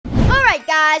Alright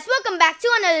guys, welcome back to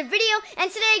another video, and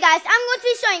today guys, I'm going to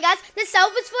be showing you guys the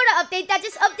SWFL update that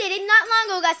just updated not long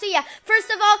ago guys. So yeah,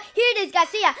 first of all, here it is guys.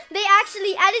 So yeah, they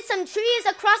actually added some trees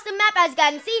across the map as you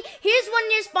guys can see. Here's one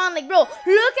near spawn. Like bro,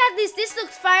 look at this, this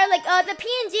looks fire. Like the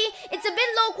PNG, it's a bit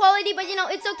low quality, but you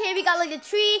know, it's okay. We got like the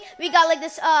tree, we got like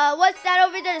this, what's that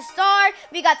over there, the star,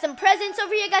 we got some presents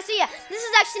over here guys. So yeah, this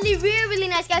is actually really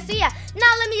nice guys. So yeah,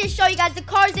 now let me just show you guys the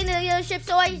cars in the dealership.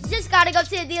 So I just gotta go to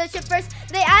the dealership first.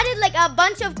 They added like a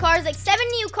bunch of cars, like 7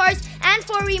 new cars and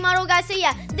 4 remodel guys. So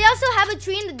yeah, they also have a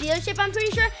tree in the dealership, I'm pretty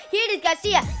sure. Here it is guys. So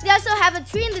yeah, they also have a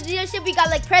tree in the dealership. We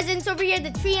got like presents over here, the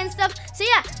tree and stuff. So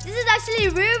yeah, this is actually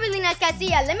really nice guys. So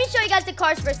yeah, let me show you guys the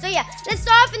cars first. So yeah, let's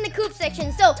start off in the coupe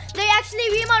section. So they actually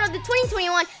remodeled the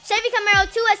 2021 Chevy Camaro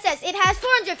 2SS. It has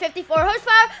 454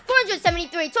 horsepower,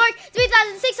 473 torque,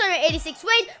 3,686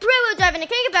 weight, rear-wheel drive, and a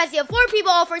carrying capacity of 4 people,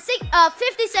 all for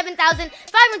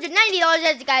 $57,590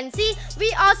 as you can see. We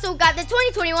also got the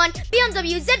 2021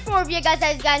 BMW Z4 over here guys,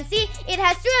 as you can see. It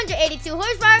has 382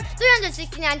 horsepower,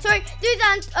 369 torque,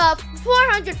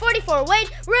 3,444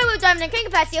 weight, rear-wheel drive, and a carrying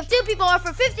capacity of 2 people, all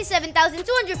for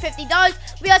 $57,250.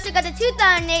 We also got the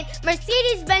 2008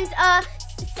 Mercedes-Benz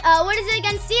what is it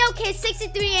again?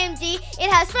 CLK63 AMG. It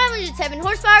has 507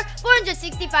 horsepower,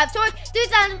 465 torque,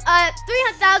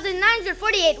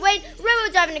 3,948 weight,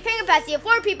 rear-wheel drive, and a carrying capacity of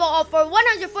 4 people, all for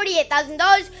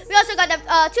 $148,000. We also got the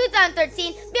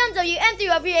 2013 BMW M3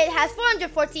 over here. It has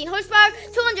 414 horsepower,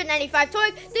 295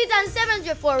 torque,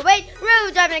 3,704 weight,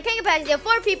 rear-wheel drive, and a carrying capacity of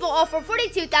 4 people, all for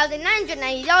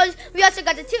 $42,990. We also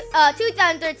got the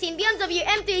 2013 BMW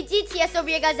M3 GTS over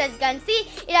here guys, as you can see.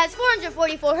 It has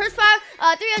 444 horsepower,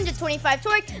 325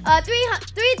 torque,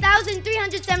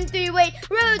 3,373 weight,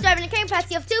 rear-wheel drive, and a carrying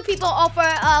capacity of 2 people, all for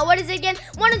what is it again?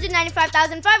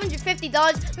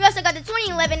 $195,550. We also got the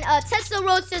 2011 Tesla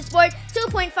Roadster Sport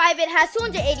 2.5. It has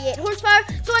 288 horsepower,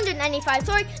 295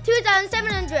 torque,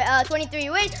 2,723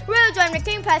 weight, rear-wheel drive, and a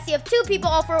carrying capacity of 2 people,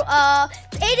 all for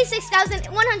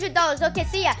 $86,100. Okay,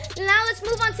 so yeah, now let's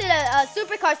move on to the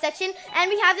supercar section, and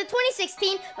we have the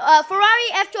 2016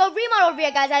 Ferrari F12 remodel over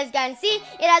here guys, as you can see.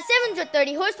 It has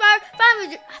 730 horsepower,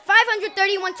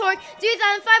 531 torque,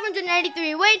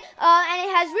 3,593 weight, and it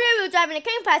has rear-wheel drive and a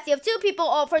carrying capacity of 2 people,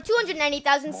 all for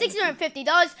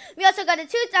 $290,650. We also got a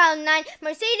 2009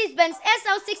 Mercedes-Benz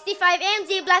SL65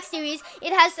 AMG Black Series.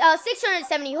 It has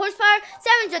 670 horsepower,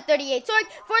 738 torque,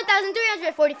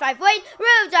 4,345 weight,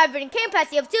 rear-wheel drive and a carrying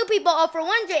capacity of 2 people, all for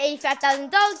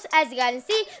 $185,000, as you guys can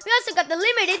see. We also got the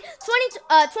limited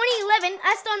 2011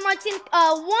 Aston Martin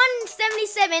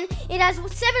 177. It has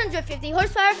 750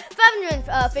 horsepower,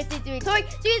 553 torque,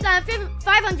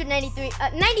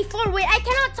 3,594 weight. I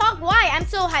cannot talk. Why? I'm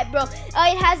so hyped, bro.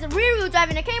 It has a rear-wheel drive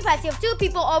and a carrying capacity of 2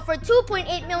 people, all for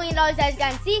 $2.8 million, as you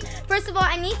can see. First of all,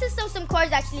 I need to sell some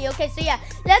cars actually. Okay, so yeah,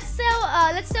 let's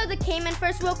sell the Cayman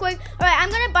first real quick. All right, I'm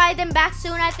gonna buy them back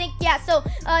soon, I think. Yeah, so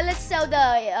let's sell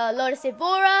the Lotus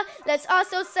Evora. Let's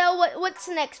also sell what's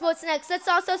next? Let's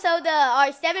also sell the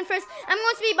R7 first. I'm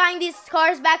going to be buying these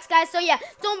cars back, guys. So yeah,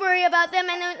 don't worry about them.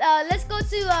 And let's go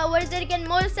to what is it again?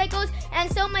 Motorcycles, and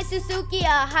sell my Suzuki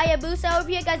Hayabusa over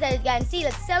here, guys. As you can see,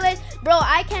 let's sell it, bro.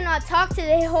 I cannot talk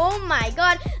today. Oh my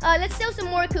god. Let's sell some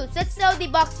more coupes. Let's sell the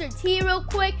Boxer T real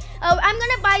quick. I'm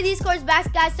gonna buy these cars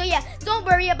back, guys. So yeah, don't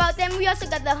worry about them. We also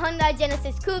got the Hyundai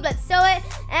Genesis Coupe. Let's sell it.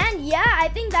 And yeah, I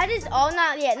think that is all.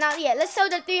 Not yet. Let's sell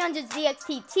the 300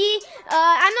 ZXTT.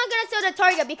 I'm not gonna sell the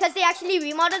Targa because they actually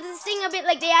remodeled this thing a bit.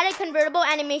 Like they added convertible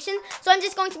animation, so I'm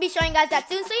just going to be showing guys that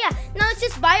soon. So yeah, now let's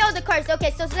just buy all the cars.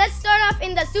 Okay, so let's start off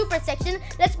in the super section.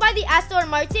 Let's buy the Aston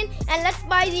Martin, and let's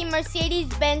buy the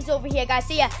Mercedes-Benz over here, guys.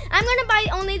 So yeah, I'm gonna buy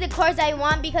only the cars I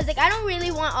want because like I don't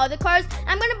really want all the cars.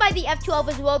 I'm gonna buy the F12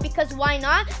 as well because why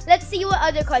not? Let's see what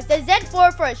other cars. The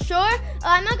Z4 for sure.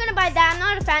 I'm not gonna buy that. I'm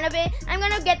not a fan of it. I'm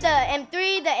gonna get the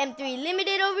M3, the M3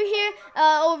 Limited over here.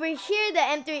 The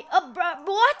M3. Oh, bro,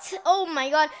 what? Oh my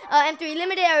god. M3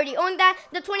 Limited. I already own that.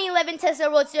 The 2011 Tesla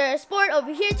Roadster Sport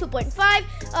over here, 2.5.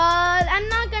 I'm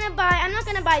not gonna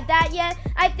buy that yet.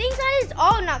 I think that is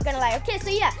all, not gonna lie. Okay, so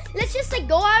yeah, let's just like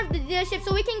go out of the dealership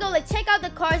so we can go like check out the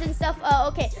cars and stuff.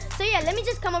 Okay, so yeah, let me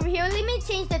just come over here. Let me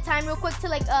change the time real quick to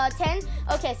like 10.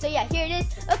 Okay, so yeah, here it is.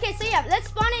 Okay, so yeah, let's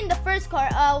spawn in the first car.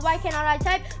 Why cannot I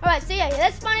type? Alright, so yeah,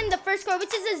 let's spawn in the first car,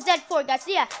 which is the Z4, guys.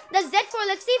 So yeah, the Z4,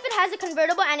 let's see if it has a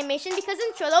convertible animation, because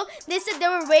in Trello they said they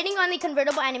were rating on the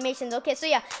convertible animations. Okay, so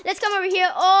yeah, let's come over here.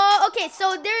 Oh, okay,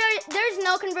 so there's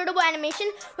no convertible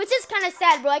animation, which is kind of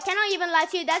sad, bro. I cannot even lie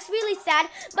to you. That's really sad.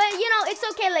 but you know, it's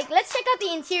okay. Like, let's check out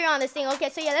the interior on this thing. Okay,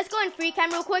 so yeah, let's go in free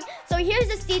cam real quick. So here's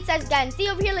the seats as you guys see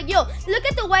over here. Like, yo, look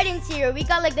at the white interior. We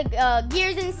got like the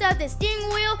gears and stuff, the steering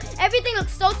wheel. Everything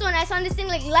looks so nice on this thing.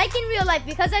 Like in real life,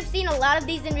 because I've seen a lot of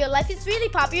these in real life. It's really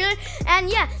popular. And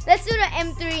yeah, let's do the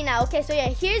M3 now. Okay, so yeah,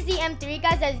 here's the M3,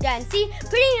 guys, as you guys see.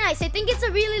 Pretty nice. I think it's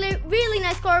a really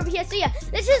nice car over here. So yeah,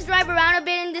 let's just drive around a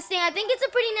bit in this thing. I think it's a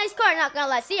pretty nice car, not gonna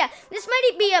lie. So yeah, this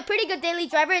might be a pretty good daily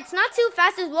driver. It's not too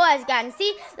fast as well, as you guys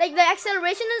see. Like, the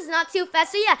acceleration is not too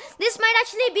fast. So yeah, this might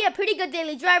actually be a pretty good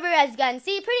daily driver, as you guys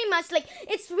see. Pretty much, like,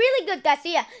 it's really good, guys. So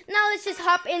yeah, now let's just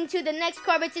hop into the next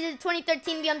car, which is the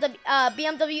 2013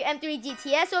 BMW M3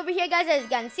 GTS over here, guys, as you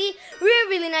can see.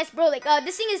 Really nice, bro. Like,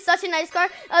 this thing is such a nice car.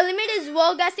 Limited as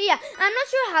well, guys. So yeah, I'm not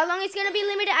sure how long it's gonna be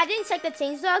limited. I didn't check the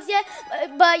change logs yet,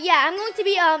 but yeah, I'm going to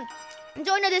be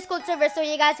join the Discord server so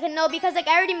you guys can know, because like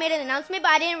I already made an announcement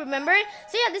but I didn't remember it.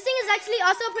 So yeah, this thing is actually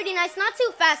also pretty nice. Not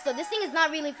too fast though. This thing is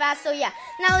not really fast. So yeah,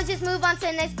 now let's just move on to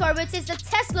the next car, which is the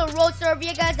Tesla Roadster over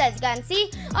here, guys, as you can see.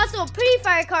 Also a pretty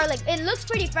fire car. Like, it looks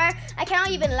pretty fire. I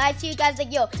cannot even lie to you guys.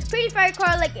 Like, yo, pretty fire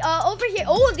car. Like, over here,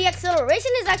 oh, the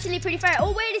acceleration is actually pretty fire.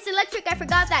 Oh wait, it's electric. I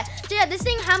forgot that. So yeah, this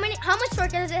thing, how much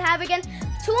torque does it have again?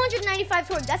 295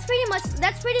 torque. That's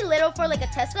pretty little for like a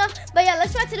Tesla. But yeah,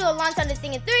 let's try to do a launch on this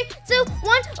thing in 3, 2,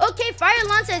 1. Okay, fire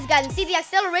launch, as you guys see. The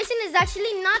acceleration is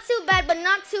actually not too bad, but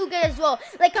not too good as well.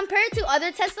 Like, compared to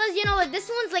other Teslas, you know, like this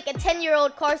one's like a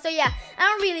 10-year-old car. So yeah, I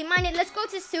don't really mind it. Let's go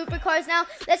to supercars now.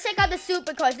 Let's check out the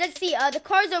supercars. Let's see the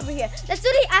cars over here. Let's do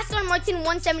the Aston Martin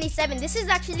 177. This is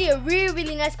actually a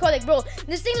really nice car. Like, bro,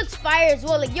 this thing looks fire as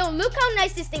well. Like, yo, look how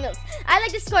nice this thing looks. I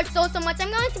like this car so much.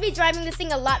 I'm going to be driving this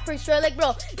thing a lot for sure. Like,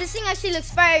 bro, this thing actually looks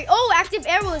fire. Oh, active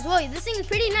aero as well. This thing is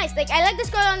pretty nice. Like, I like this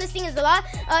car on this thing is a lot.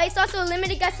 It's also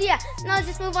limited, guys. So yeah, now let's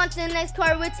just move on to the next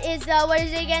car, which is what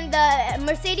is it again? The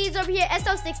Mercedes over here,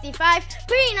 SO65.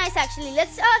 Pretty nice actually.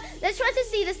 Let's try to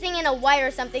see this thing in a white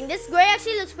or something. This gray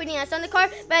actually looks pretty nice on the car,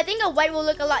 but I think a white will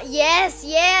look a lot.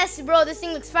 Yes, bro, this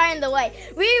thing looks fire in the white.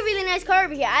 Really nice car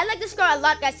over here. I like this car a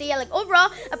lot, guys. So yeah, like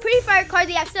overall, a pretty fire car.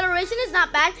 The acceleration is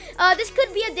not bad. This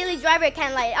could be a daily driver, I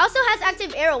can't lie. It also has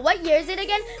active aero. What year is it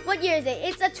again? What year is it?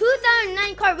 It's a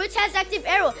 2009 car which has active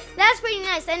aero. That's pretty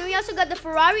nice. And we also got the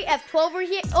Ferrari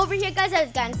F12 over here, guys, as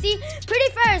you can see.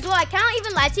 Pretty fire as well. I cannot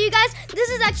even lie to you guys. This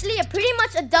is actually pretty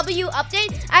much a W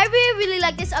update. I really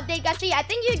like this update, guys. So yeah, I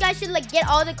think you guys should like get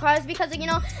all the cars, because like, you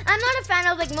know, I'm not a fan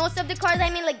of like most of the cars. I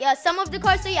mean, like some of the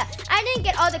cars. So yeah, I didn't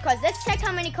get all the cars. Let's check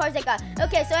how many cars I got.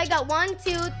 Okay, so I got 1,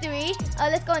 2, 3.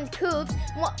 Let's go into coupes.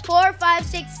 4, 5,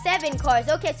 6, 7 cars.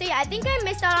 Okay, so yeah, I think I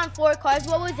missed out on 4 cars.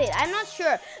 What was it? I'm not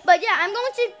sure. But yeah, I'm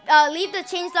going to leave the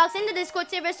change logs in the Discord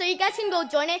server so you guys can go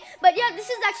join it. But yeah, this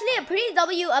is actually a pretty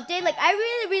W update. Like, I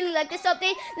really like this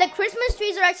update. The Christmas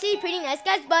trees are actually pretty nice,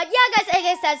 guys. But yeah, guys, I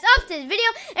guess that's all for this video.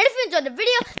 And if you enjoyed the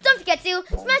video, don't forget to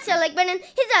smash that like button,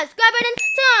 hit that subscribe button,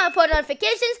 turn on post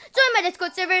notifications, join my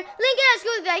Discord server, link in the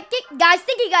description. Guys,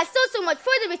 thank you guys so much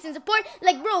for the recent support.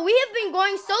 Like, bro, we have been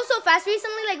growing so fast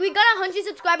recently. Like, we got 100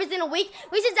 subscribers in a week,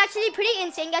 which is actually pretty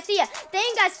insane, guys. So yeah, thank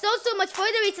you guys so much for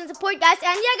the recent support, guys.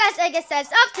 And yeah, guys, I guess that's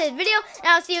all for this video.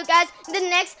 And I'll see you guys in the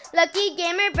next Lucky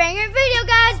Gamer banger